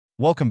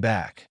Welcome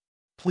back.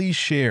 Please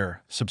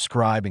share,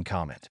 subscribe, and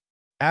comment.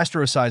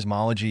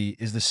 Asteroseismology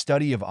is the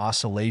study of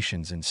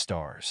oscillations in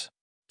stars.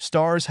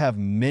 Stars have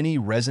many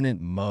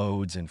resonant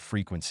modes and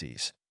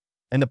frequencies,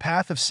 and the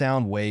path of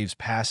sound waves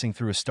passing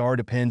through a star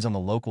depends on the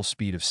local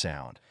speed of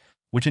sound,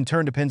 which in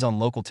turn depends on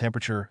local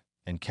temperature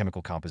and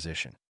chemical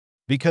composition.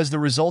 Because the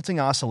resulting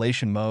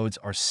oscillation modes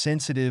are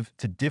sensitive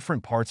to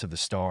different parts of the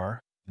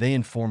star, they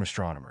inform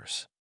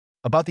astronomers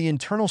about the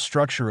internal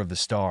structure of the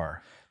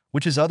star,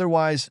 which is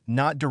otherwise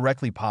not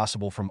directly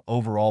possible from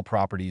overall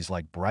properties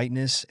like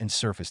brightness and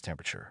surface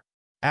temperature.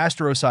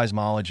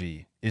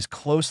 Asteroseismology is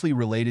closely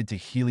related to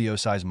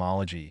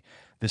helioseismology,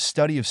 the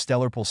study of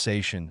stellar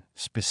pulsation,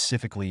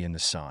 specifically in the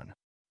Sun.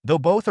 Though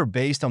both are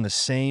based on the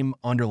same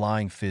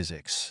underlying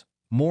physics,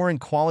 more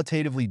and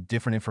qualitatively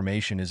different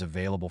information is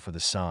available for the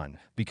Sun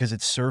because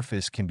its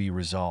surface can be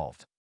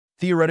resolved.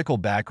 Theoretical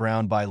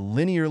background by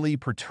linearly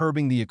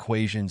perturbing the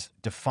equations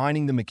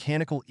defining the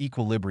mechanical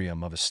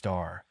equilibrium of a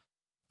star,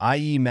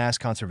 i.e. mass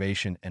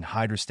conservation and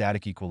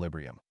hydrostatic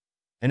equilibrium.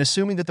 And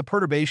assuming that the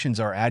perturbations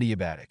are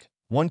adiabatic,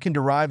 one can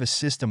derive a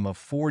system of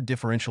 4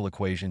 differential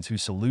equations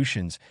whose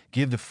solutions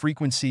give the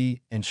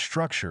frequency and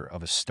structure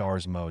of a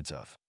star's modes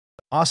of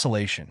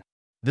oscillation.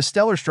 The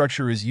stellar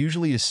structure is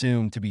usually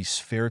assumed to be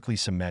spherically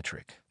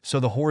symmetric, so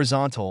the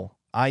horizontal,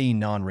 i.e.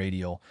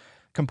 non-radial,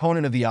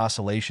 component of the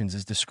oscillations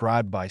is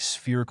described by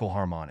spherical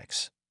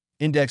harmonics,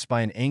 indexed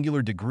by an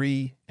angular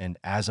degree and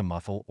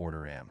azimuthal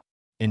order m.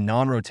 In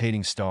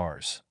non-rotating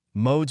stars,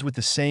 modes with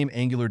the same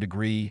angular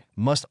degree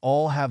must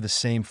all have the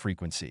same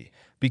frequency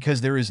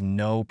because there is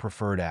no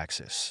preferred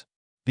axis.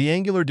 The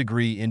angular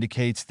degree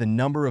indicates the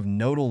number of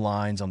nodal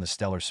lines on the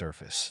stellar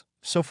surface,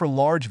 so for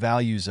large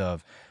values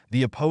of,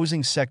 the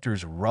opposing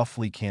sectors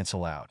roughly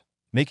cancel out,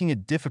 making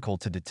it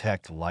difficult to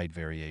detect light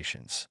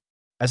variations.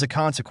 As a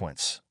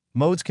consequence,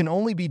 modes can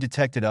only be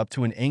detected up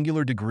to an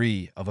angular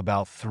degree of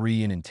about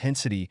 3 in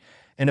intensity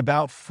and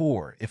about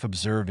 4 if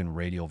observed in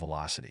radial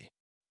velocity.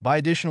 By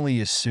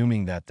additionally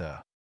assuming that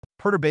the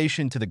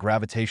perturbation to the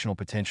gravitational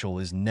potential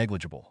is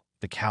negligible,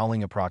 the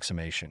Cowling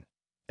approximation,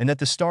 and that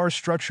the star's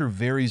structure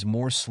varies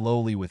more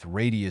slowly with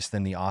radius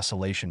than the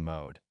oscillation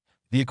mode,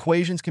 the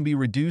equations can be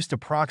reduced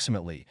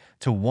approximately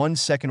to one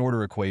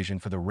second-order equation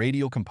for the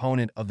radial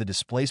component of the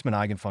displacement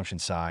eigenfunction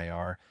psi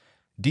r,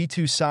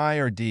 d2 psi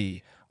r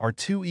d,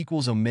 r2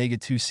 equals omega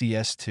 2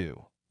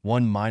 cs2,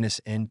 1 minus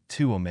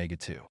n2 omega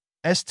 2,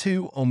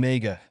 s2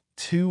 omega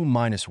 2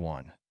 minus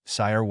 1,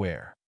 psi r,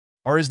 where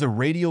r is the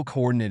radial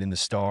coordinate in the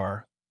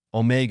star,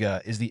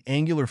 omega is the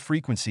angular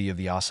frequency of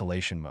the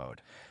oscillation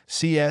mode,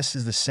 cs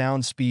is the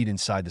sound speed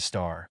inside the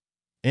star,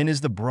 n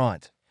is the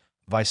brunt,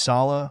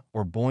 Vaisala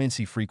or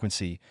buoyancy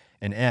frequency,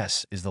 and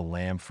s is the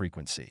Lamb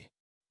frequency.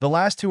 The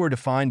last two are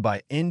defined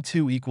by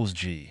n2 equals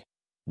g,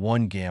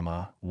 1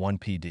 gamma, 1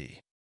 pd.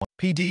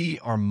 Pd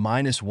are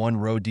minus 1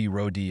 rho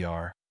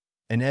dr,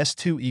 and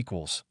s2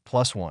 equals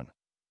plus 1.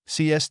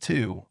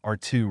 cs2 are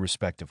 2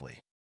 respectively.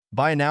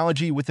 By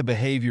analogy with the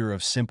behavior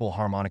of simple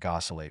harmonic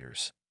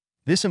oscillators,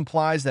 this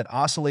implies that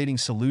oscillating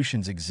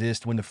solutions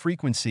exist when the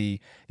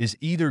frequency is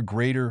either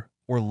greater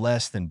or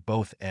less than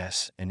both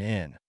s and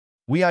n.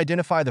 We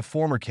identify the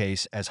former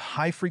case as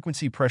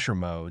high-frequency pressure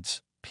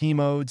modes, P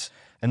modes,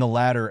 and the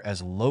latter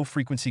as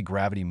low-frequency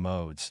gravity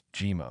modes,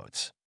 G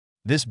modes.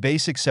 This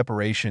basic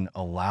separation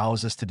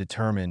allows us to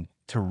determine,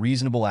 to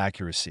reasonable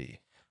accuracy,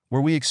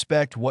 where we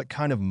expect what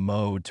kind of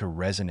mode to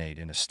resonate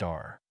in a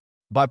star.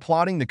 By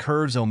plotting the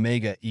curves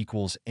omega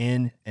equals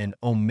n and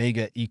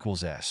omega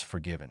equals s for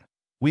given,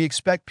 we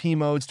expect P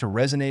modes to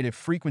resonate at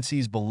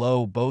frequencies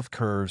below both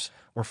curves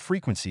or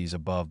frequencies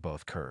above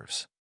both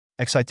curves.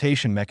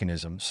 Excitation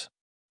mechanisms.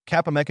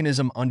 Kappa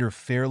mechanism under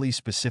fairly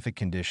specific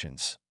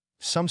conditions.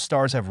 Some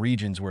stars have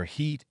regions where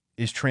heat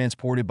is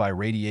transported by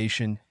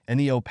radiation and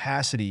the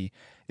opacity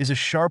is a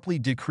sharply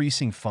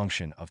decreasing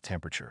function of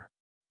temperature.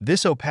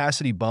 This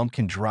opacity bump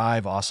can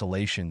drive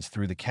oscillations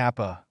through the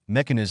Kappa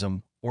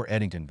mechanism or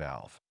Eddington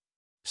valve.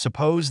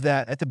 Suppose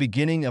that at the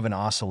beginning of an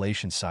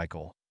oscillation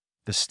cycle,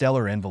 the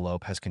stellar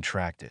envelope has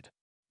contracted.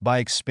 By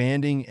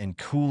expanding and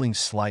cooling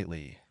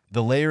slightly,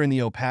 the layer in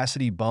the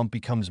opacity bump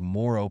becomes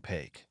more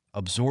opaque,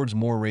 absorbs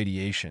more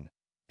radiation,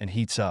 and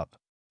heats up.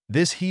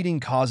 This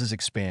heating causes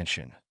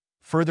expansion,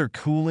 further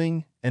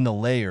cooling, and the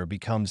layer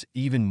becomes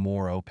even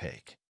more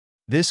opaque.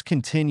 This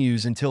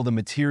continues until the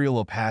material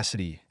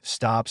opacity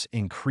stops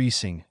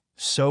increasing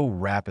so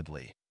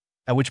rapidly,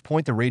 at which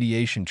point the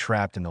radiation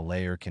trapped in the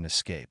layer can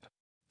escape.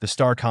 The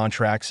star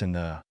contracts and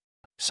the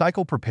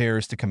cycle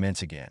prepares to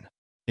commence again.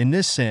 In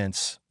this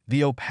sense,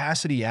 the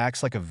opacity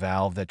acts like a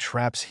valve that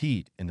traps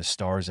heat in the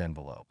star's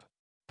envelope.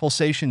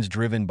 Pulsations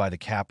driven by the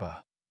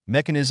Kappa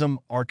mechanism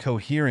are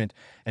coherent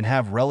and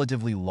have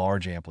relatively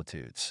large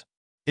amplitudes.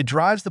 It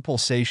drives the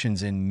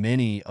pulsations in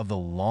many of the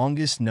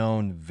longest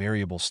known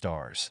variable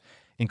stars,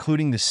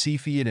 including the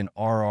Cepheid and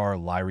RR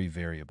Lyrae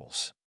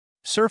variables.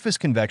 Surface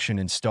convection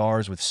in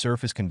stars with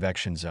surface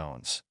convection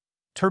zones.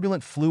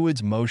 Turbulent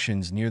fluids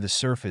motions near the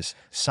surface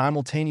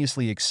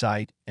simultaneously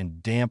excite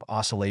and damp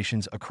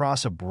oscillations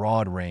across a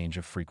broad range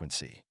of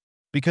frequency.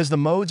 Because the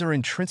modes are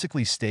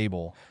intrinsically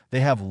stable, they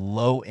have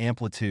low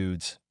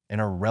amplitudes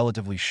and are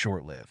relatively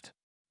short-lived.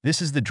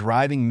 This is the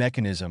driving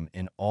mechanism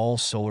in all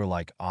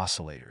solar-like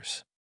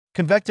oscillators.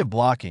 Convective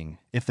blocking,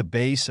 if the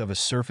base of a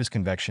surface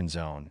convection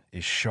zone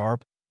is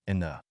sharp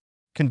and the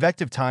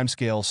convective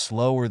timescale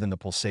slower than the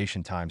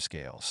pulsation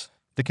timescales,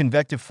 the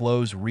convective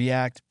flows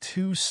react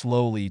too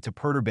slowly to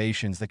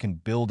perturbations that can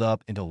build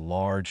up into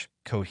large,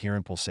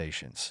 coherent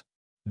pulsations.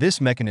 This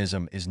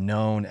mechanism is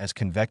known as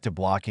convective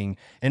blocking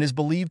and is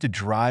believed to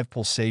drive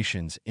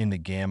pulsations in the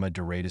gamma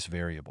Doradus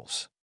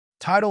variables.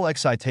 Tidal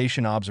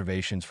excitation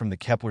observations from the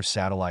Kepler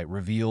satellite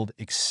revealed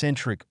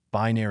eccentric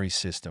binary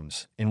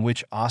systems in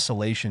which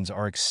oscillations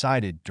are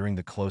excited during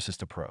the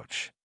closest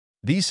approach.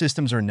 These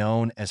systems are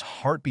known as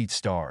heartbeat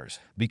stars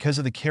because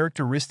of the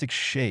characteristic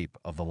shape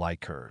of the light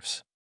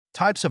curves.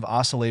 Types of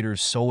oscillators: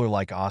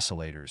 solar-like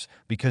oscillators,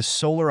 because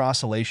solar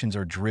oscillations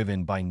are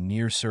driven by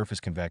near-surface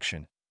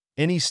convection.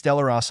 Any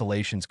stellar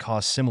oscillations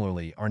caused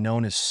similarly are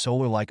known as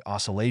solar-like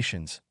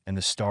oscillations, and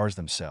the stars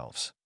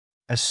themselves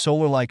as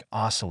solar-like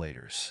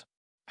oscillators.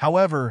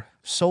 However,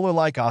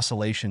 solar-like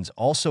oscillations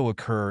also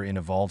occur in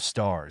evolved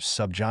stars,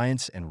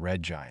 subgiants and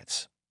red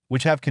giants,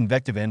 which have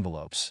convective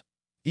envelopes,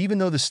 even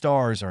though the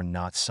stars are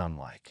not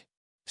sun-like.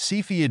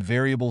 Cepheid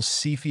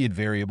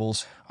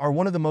variables are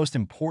one of the most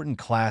important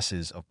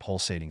classes of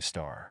pulsating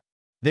star.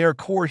 They are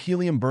core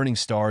helium-burning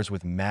stars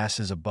with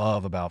masses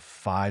above about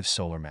 5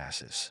 solar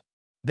masses.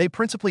 They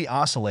principally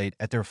oscillate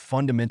at their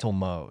fundamental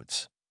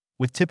modes,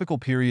 with typical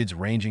periods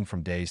ranging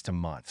from days to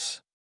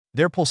months.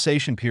 Their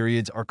pulsation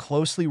periods are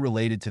closely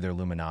related to their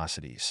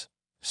luminosities,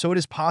 so it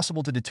is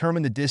possible to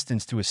determine the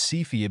distance to a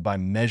Cepheid by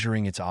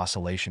measuring its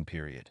oscillation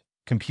period,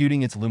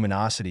 computing its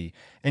luminosity,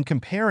 and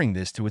comparing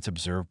this to its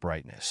observed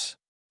brightness.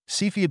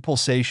 Cepheid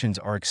pulsations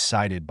are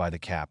excited by the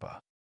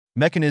kappa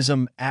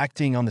mechanism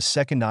acting on the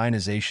second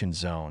ionization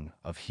zone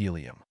of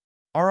helium.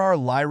 RR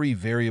Lyrae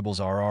variables.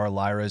 RR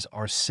Lyraes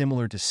are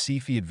similar to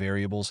Cepheid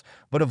variables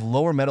but of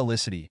lower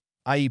metallicity,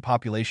 i.e.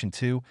 population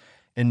 2,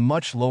 and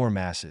much lower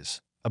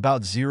masses,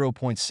 about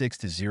 0.6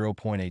 to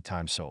 0.8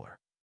 times solar.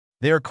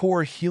 They are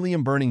core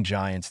helium-burning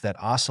giants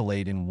that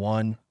oscillate in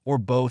one or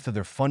both of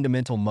their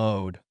fundamental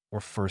mode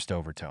or first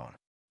overtone.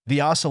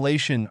 The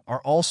oscillation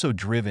are also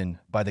driven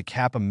by the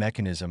kappa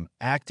mechanism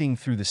acting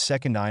through the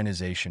second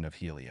ionization of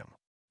helium.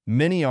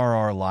 Many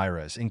RR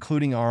Lyraes,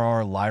 including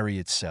RR Lyrae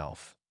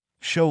itself,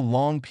 show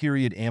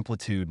long-period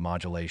amplitude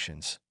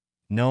modulations,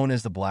 known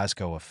as the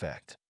Blasco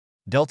effect.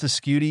 Delta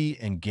Scuti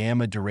and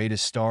gamma Doradus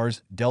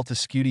stars. Delta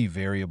Scuti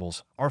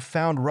variables are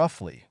found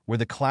roughly where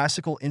the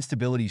classical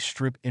instability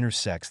strip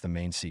intersects the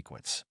main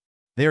sequence.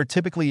 They are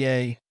typically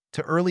A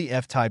to early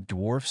F-type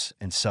dwarfs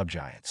and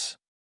subgiants.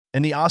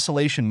 And the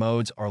oscillation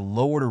modes are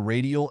low-order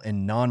radial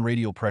and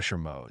non-radial pressure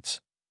modes,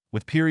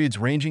 with periods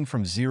ranging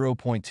from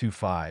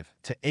 0.25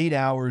 to 8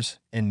 hours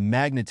and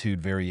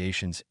magnitude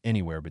variations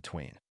anywhere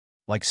between.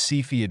 Like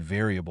Cepheid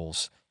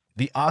variables,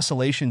 the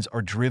oscillations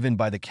are driven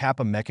by the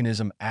kappa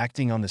mechanism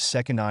acting on the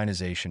second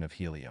ionization of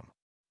helium.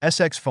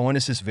 SX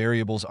Phoenicus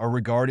variables are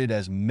regarded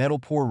as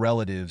metal-poor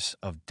relatives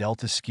of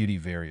Delta Scuti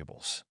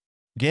variables.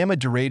 Gamma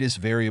Doradus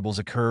variables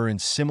occur in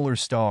similar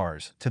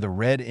stars to the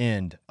red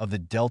end of the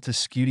Delta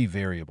Scuti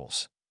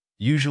variables,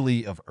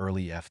 usually of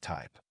early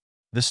F-type.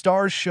 The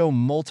stars show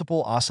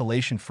multiple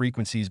oscillation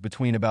frequencies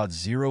between about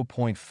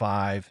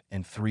 0.5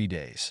 and 3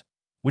 days,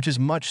 which is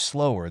much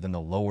slower than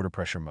the low-order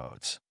pressure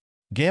modes.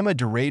 Gamma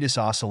Doradus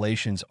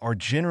oscillations are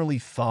generally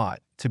thought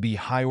to be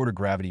high-order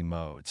gravity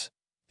modes,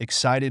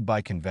 excited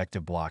by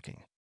convective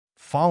blocking.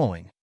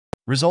 Following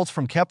results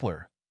from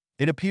Kepler,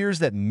 it appears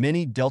that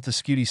many Delta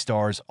Scuti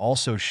stars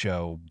also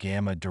show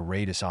gamma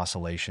Doradus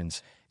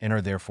oscillations and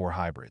are therefore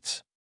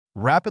hybrids.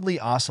 Rapidly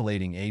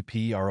oscillating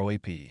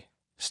AP-ROAP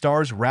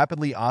stars.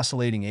 Rapidly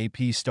oscillating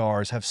AP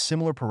stars have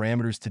similar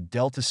parameters to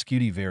Delta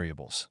Scuti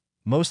variables,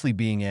 mostly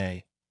being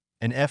A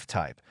and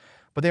F-type,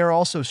 but they are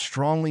also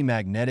strongly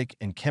magnetic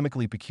and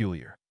chemically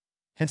peculiar,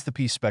 hence the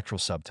p-spectral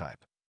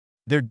subtype.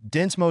 Their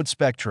dense mode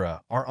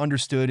spectra are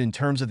understood in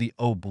terms of the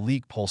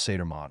oblique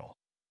pulsator model.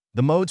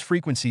 The mode's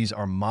frequencies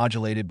are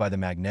modulated by the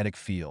magnetic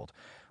field,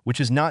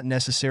 which is not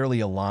necessarily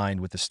aligned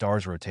with the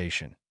star's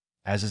rotation,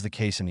 as is the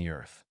case in the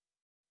Earth.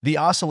 The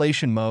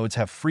oscillation modes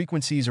have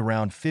frequencies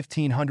around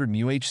 1500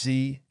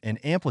 μHz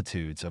and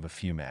amplitudes of a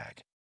few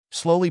mag.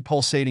 Slowly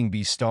pulsating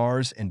B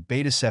stars and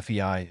beta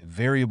Cephei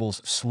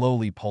variables.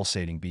 Slowly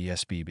pulsating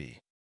BSBB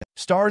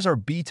stars are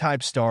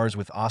B-type stars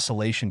with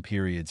oscillation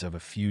periods of a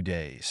few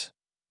days,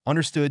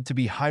 understood to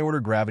be high-order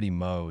gravity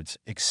modes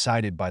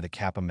excited by the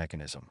kappa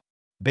mechanism.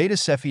 Beta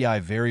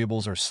Cephei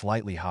variables are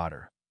slightly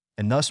hotter,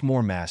 and thus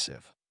more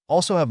massive,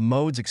 also have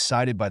modes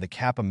excited by the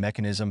kappa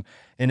mechanism,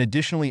 and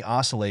additionally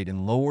oscillate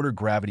in low-order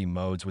gravity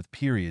modes with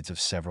periods of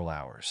several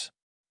hours.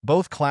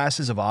 Both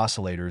classes of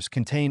oscillators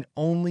contain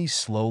only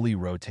slowly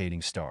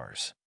rotating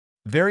stars.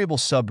 Variable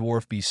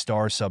subdwarf B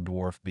star.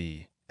 Subdwarf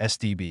B,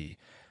 SDB,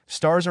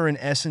 stars are in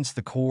essence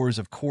the cores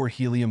of core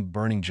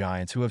helium-burning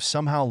giants who have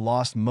somehow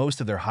lost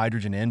most of their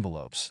hydrogen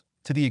envelopes,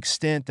 to the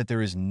extent that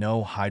there is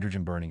no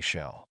hydrogen-burning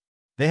shell.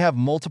 They have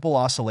multiple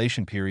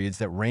oscillation periods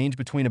that range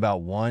between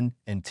about 1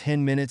 and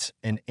 10 minutes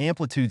and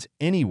amplitudes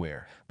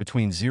anywhere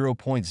between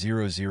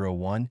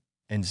 0.001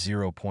 and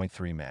zero point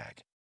 0.3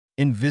 mag.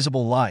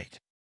 Invisible light.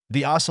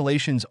 The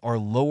oscillations are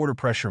low-order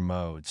pressure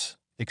modes,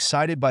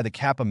 excited by the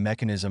kappa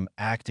mechanism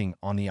acting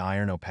on the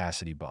iron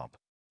opacity bump.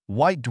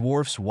 White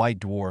dwarfs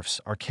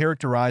are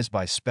characterized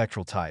by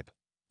spectral type,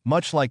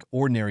 much like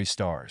ordinary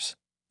stars,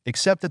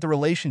 except that the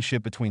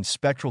relationship between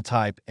spectral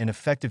type and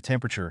effective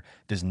temperature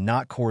does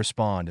not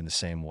correspond in the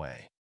same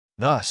way.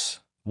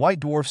 Thus, white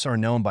dwarfs are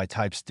known by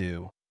types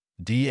DO,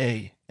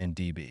 DA, and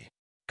DB.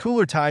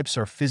 Cooler types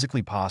are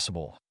physically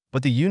possible,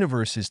 but the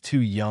universe is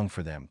too young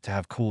for them to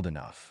have cooled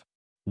enough.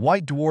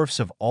 White dwarfs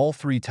of all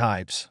three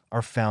types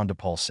are found to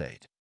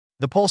pulsate.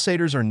 The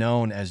pulsators are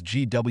known as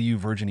GW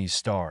Virginis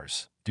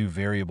stars, DO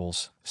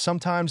variables,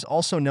 sometimes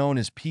also known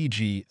as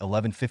PG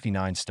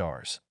 1159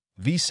 stars,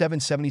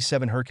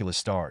 V777 Hercules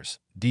stars,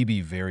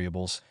 DB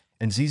variables,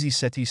 and ZZ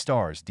Ceti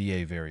stars,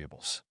 DA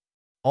variables.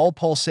 All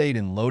pulsate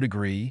in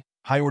low-degree,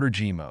 high-order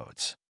G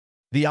modes.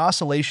 The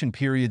oscillation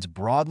periods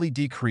broadly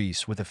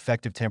decrease with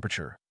effective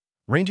temperature,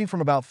 ranging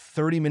from about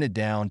 30-minute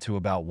down to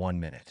about 1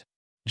 minute.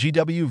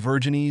 GW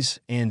Virginis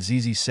and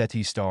ZZ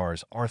Ceti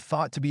stars are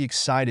thought to be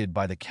excited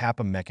by the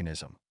kappa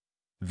mechanism.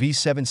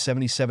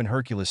 V777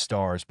 Hercules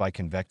stars by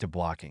convective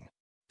blocking.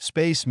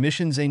 Space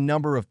missions. A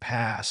number of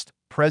past,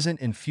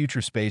 present, and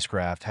future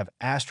spacecraft have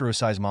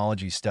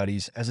asteroseismology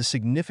studies as a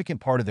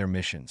significant part of their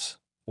missions.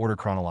 Order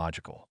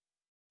chronological.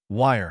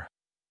 WIRE,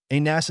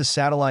 a NASA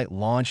satellite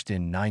launched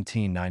in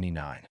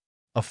 1999.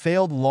 A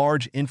failed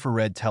large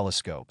infrared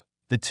telescope,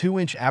 the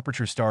 2-inch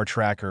aperture star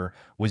tracker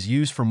was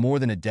used for more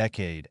than a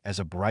decade as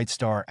a bright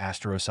star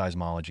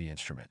asteroseismology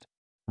instrument.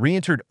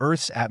 Re-entered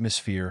Earth's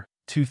atmosphere,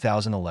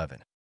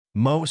 2011.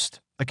 MOST,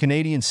 a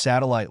Canadian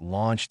satellite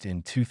launched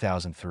in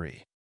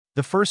 2003.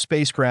 The first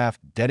spacecraft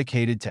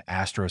dedicated to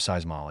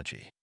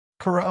asteroseismology.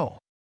 COROT,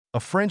 a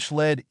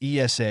French-led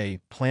ESA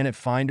planet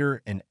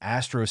finder and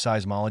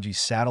asteroseismology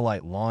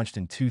satellite launched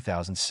in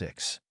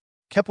 2006.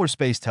 Kepler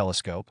Space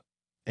Telescope,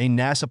 a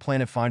NASA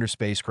planet finder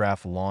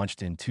spacecraft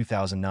launched in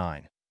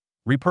 2009.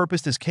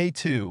 Repurposed as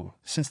K2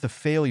 since the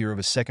failure of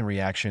a second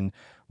reaction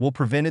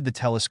prevented the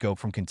telescope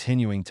from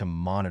continuing to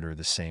monitor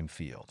the same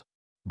field.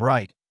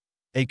 BRIGHT,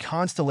 a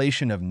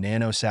constellation of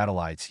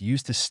nanosatellites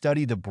used to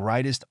study the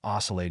brightest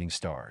oscillating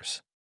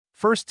stars.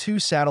 First 2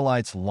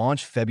 satellites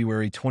launched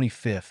February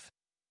 25,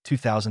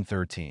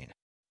 2013.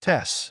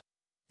 TESS,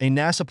 a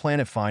NASA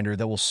planet finder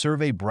that will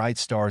survey bright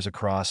stars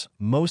across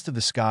most of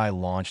the sky,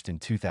 launched in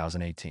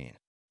 2018.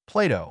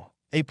 Plato,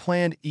 a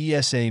planned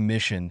ESA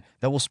mission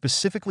that will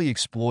specifically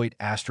exploit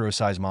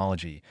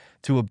asteroseismology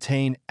to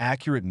obtain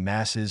accurate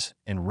masses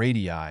and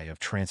radii of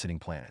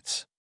transiting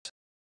planets.